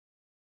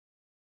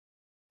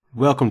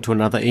Welcome to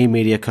another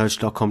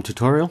eMediaCoach.com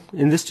tutorial.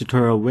 In this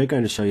tutorial we're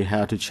going to show you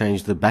how to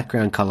change the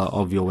background color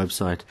of your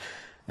website.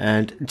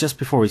 And just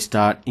before we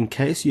start, in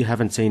case you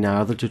haven't seen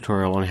our other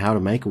tutorial on how to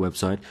make a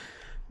website,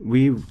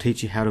 we will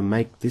teach you how to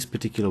make this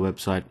particular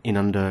website in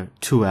under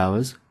 2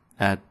 hours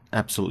at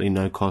absolutely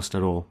no cost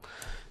at all.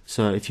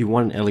 So if you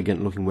want an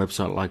elegant looking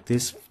website like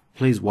this,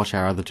 please watch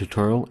our other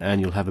tutorial and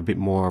you'll have a bit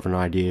more of an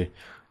idea.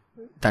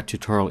 That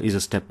tutorial is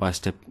a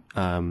step-by-step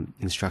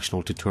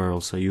instructional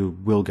tutorial, so you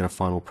will get a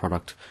final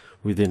product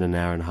within an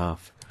hour and a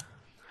half.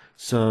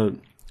 So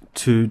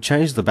to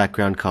change the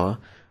background color,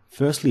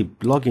 firstly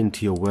log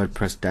into your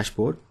WordPress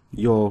dashboard,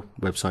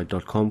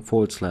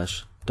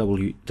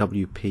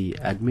 yourwebsite.com/wp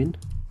admin.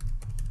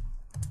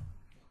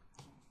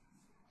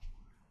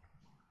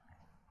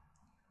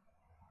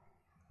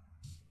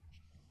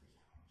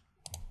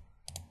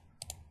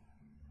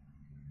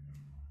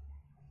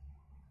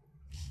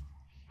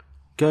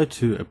 Go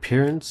to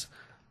Appearance,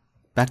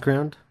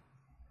 Background,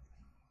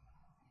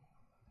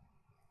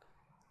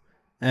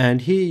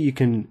 and here you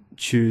can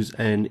choose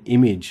an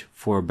image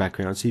for a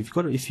background. So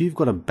if you've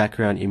got a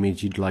background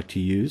image you'd like to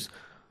use,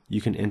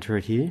 you can enter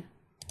it here.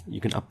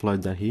 You can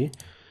upload that here.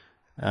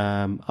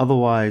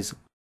 Otherwise,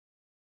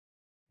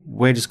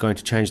 we're just going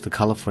to change the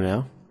color for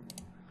now.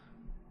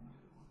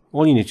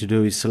 All you need to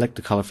do is select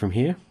the color from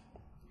here.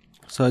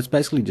 So it's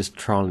basically just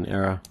trial and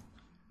error.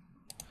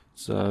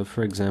 So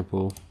for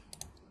example,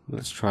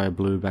 let's try a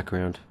blue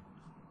background.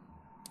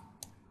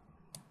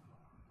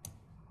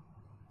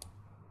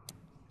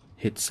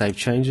 Hit Save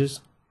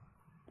Changes.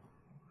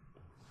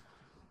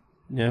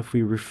 Now if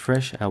we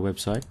refresh our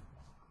website,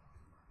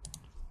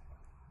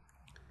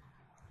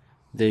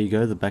 there you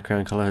go, the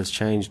background color has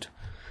changed.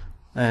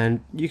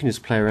 And you can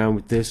just play around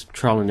with this,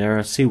 trial and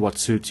error, see what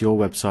suits your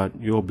website,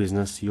 your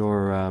business,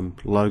 your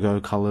logo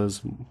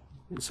colors.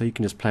 So you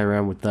can just play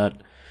around with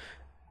that.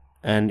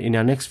 And in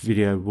our next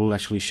video we'll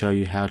actually show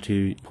you how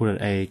to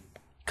put a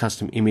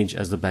custom image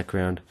as the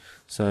background,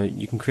 so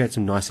you can create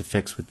some nice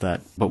effects with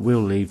that, but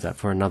we'll leave that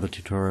for another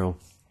tutorial.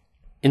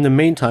 In the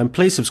meantime,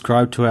 please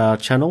subscribe to our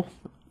channel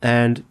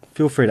and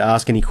feel free to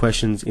ask any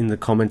questions in the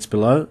comments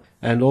below,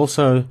 and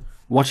also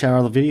watch our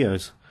other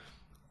videos.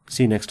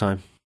 See you next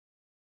time.